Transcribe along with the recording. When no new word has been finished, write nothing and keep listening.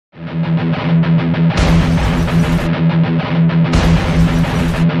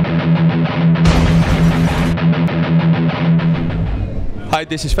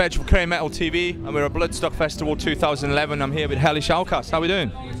This is Fedja from CRAVEMETALTV, and we're at Bloodstock Festival 2011. I'm here with Hellish Outcast. How are we doing?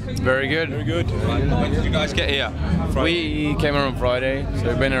 Very good. Very good. When did you guys get here? We came here on Friday, so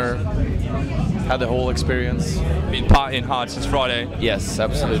we've been here, had the whole experience. Been partying hard since Friday. Yes,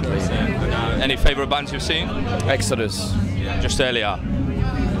 absolutely. Any favourite bands you've seen? Exodus, Just earlier.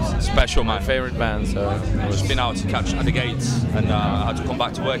 Special, my man. favorite band. So I've just been out to catch at the gates, and I had to come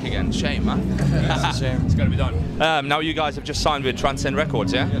back to work again. Shame, man. It's a shame. It's got to be done. Now you guys have just signed with Transcend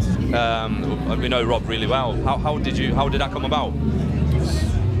Records, yeah? Yes. We know Rob really well. How did that come about?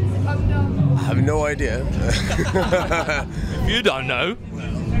 I have no idea. If you don't know.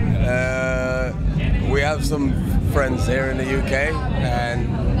 We have some friends here in the UK, and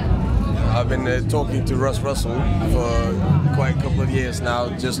I've been talking to Russ Russell for quite a couple of years now,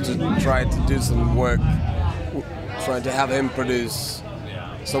 just to try to do some work, trying to have him produce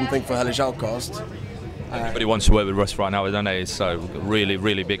something for Hellish Outcast. Everybody wants to work with Russ right now, don't they? It's a really,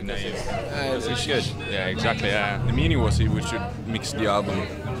 really big name. It's good. Yeah, exactly. Yeah. The meaning was we should mix the album,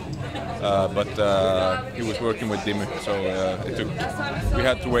 but he was working with Dimmu, so we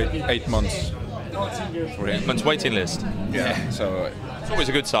had to wait 8 months for him. Man's waiting list. Yeah, so it's always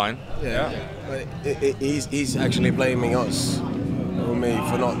a good sign. Yeah. But he's actually blaming us, or me,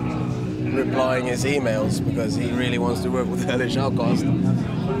 for not replying his emails because he really wants to work with Hellish Outcast.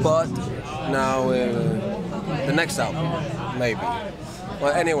 But now the next album, maybe.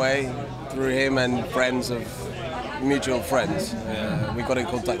 Well, anyway, through him and friends of mutual friends, we got in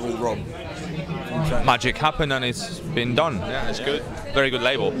contact with Rob. Magic happened and it's been done. Yeah, it's good. Very good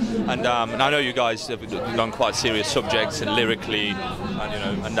label. And I know you guys have done quite serious subjects and lyrically,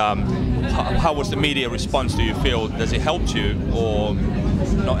 and how was the media response, do you feel? Does it help you or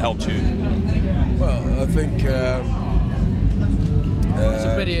not help you? Well, I think it's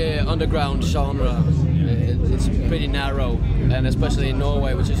a pretty underground genre. It's pretty narrow, and especially in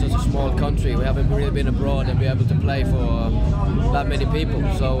Norway, which is such a small country, we haven't really been abroad and be able to play for that many people.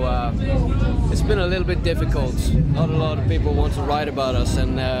 So it's been a little bit difficult. Not a lot of people want to write about us,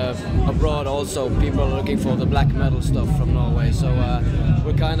 and abroad also people are looking for the black metal stuff from Norway. So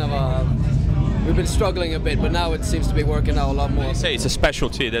we're kind of we've been struggling a bit, but now it seems to be working out a lot more. You say it's a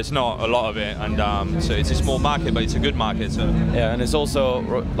specialty. There's not a lot of it, and so it's a small market, but it's a good market. So. Yeah, and it's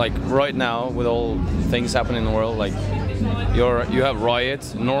also like right now with all things happening in the world, like you have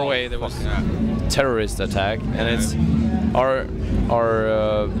riots. In Norway there was terrorist attack, and it's our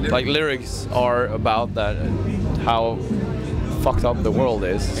like lyrics are about that, how fucked up the world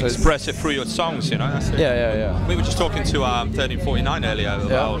is. So express it through your songs, you know. That's it. Yeah. We were just talking to 1349 earlier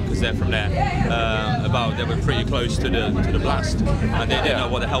about, because they're from there, about they were pretty close to the blast, and they didn't know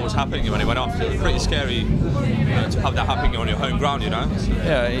what the hell was happening when it went off. It was pretty scary to have that happening on your home ground, you know. So.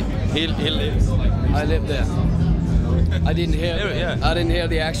 Yeah, he lives. I lived there. I didn't hear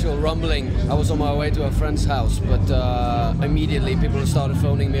the actual rumbling. I was on my way to a friend's house, but immediately people started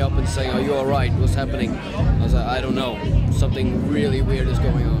phoning me up and saying, "Are you all right? What's happening?" I was like, "I don't know. Something really weird is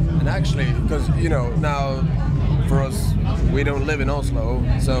going on." And actually, because now for us, we don't live in Oslo,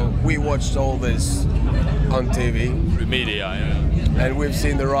 so we watched all this on TV. Through media, yeah. And we've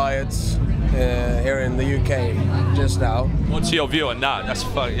seen the riots here in the UK just now. What's your view on that? That's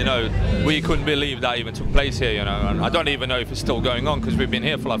we couldn't believe that even took place here, and I don't even know if it's still going on because we've been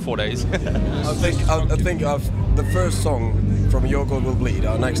here for like 4 days. I think of the first song from Your God Will Bleed,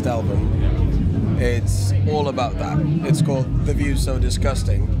 our next album. It's all about that. It's called The View So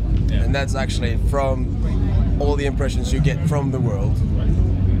Disgusting, and that's actually from all the impressions you get from the world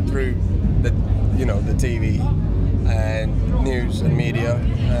through the TV and news and media,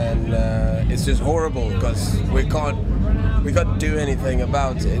 and it's just horrible because we can't do anything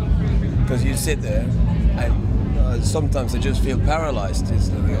about it because you sit there and sometimes I just feel paralyzed.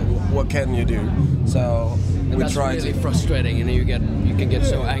 What can you do? So we try really frustrating, and you can get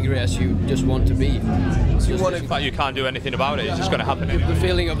so angry as you just want to be. In fact, you can't do anything about it. It's just going to happen anyway. The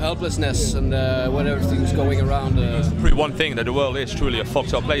feeling of helplessness and when everything's going around. Prove one thing, that the world is truly a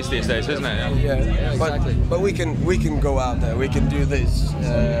fucked up place these days, isn't it? Yeah, exactly. But we can go out there. We can do this,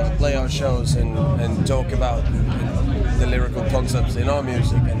 play our shows and talk about the lyrical concepts in our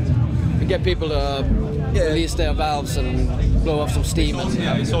music and get people to release their valves and blow off some steam.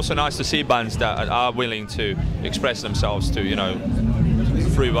 It's also nice to see bands that are willing to express themselves through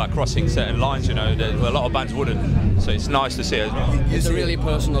crossing certain lines. A lot of bands wouldn't, so it's nice to see it. It's a really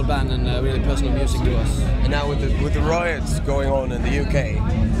personal band and really personal music to us. And now with the riots going on in the UK,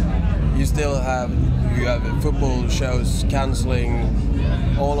 you have football shows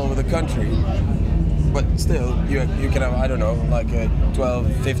cancelling all over the country. But still, you can have, I don't know, like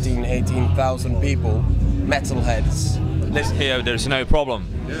 12, 15, 18,000 people, metalheads, Here, there's no problem.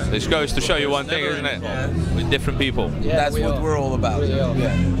 Yeah. This goes to show you one thing, isn't it? Yeah. With different people. Yeah, that's what we're all about. Yeah.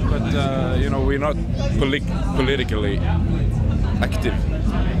 But you know, we're not politically active.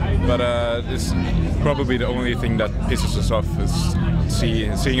 But it's probably the only thing that pisses us off is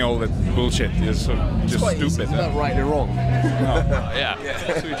seeing all that bullshit is just stupid. It's not right or wrong. No. Yeah.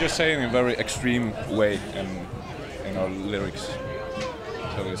 So we're just saying in a very extreme way in our lyrics.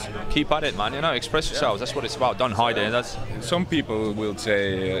 So keep at it, man. You know, express yourselves. That's what it's about. Don't hide it. That's. Some people will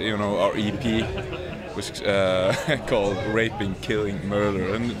say, you know, our EP was called "Raping, Killing,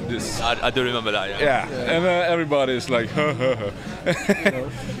 Murder," and this. I do remember that. Yeah. And everybody's like,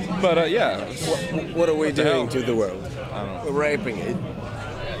 but yeah. What are we doing to the world? I don't know. We're raping it.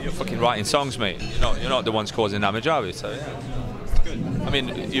 You're fucking writing songs, mate. You're not the ones causing damage, are we? So yeah, it's good. I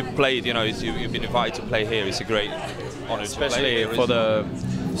mean, you've played. You know, you've been invited to play here. It's a great honor, especially for the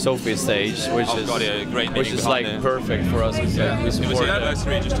Sophie stage, which is like perfect for us. It was the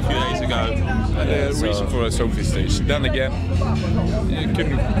anniversary just a few days ago. The reason for a Sophie stage. Then again, you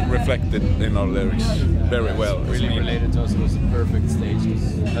couldn't reflect it in our lyrics very well. Really related to us. It was the perfect stage.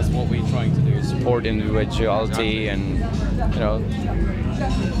 That's what we're trying to do: support individuality, and you know.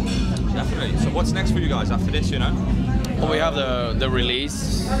 Definitely. So what's next for you guys after this? You know. Well, we have the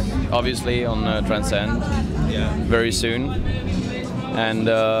release, obviously, on Transcend. Yeah. Very soon. And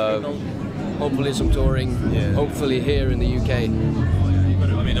hopefully some touring, hopefully here in the UK.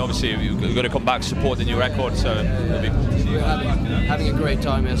 I mean, obviously you've got to come back, support the new record, so we're having a great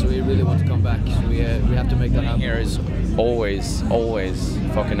time here, so we really want to come back. So we have to make that happen. Here is always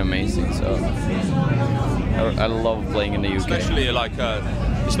fucking amazing. So I love playing in the UK. Especially like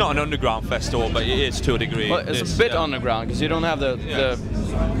it's not an underground festival, but it is to a degree. Well, it's a bit underground because you don't have the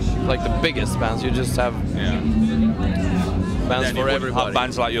biggest bands. You just have. Bands for everybody. Have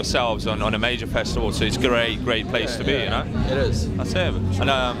bands like yourselves on a major festival, so it's a great place to be, you know? It is. That's it. And,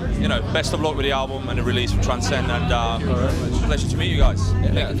 you know, best of luck with the album and the release for Transcend, and pleasure to meet you guys.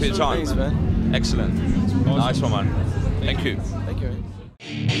 Thank you for your time. Thanks, man. Excellent. Awesome. Nice one, man. Thank you. Thank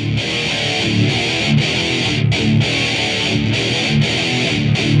you.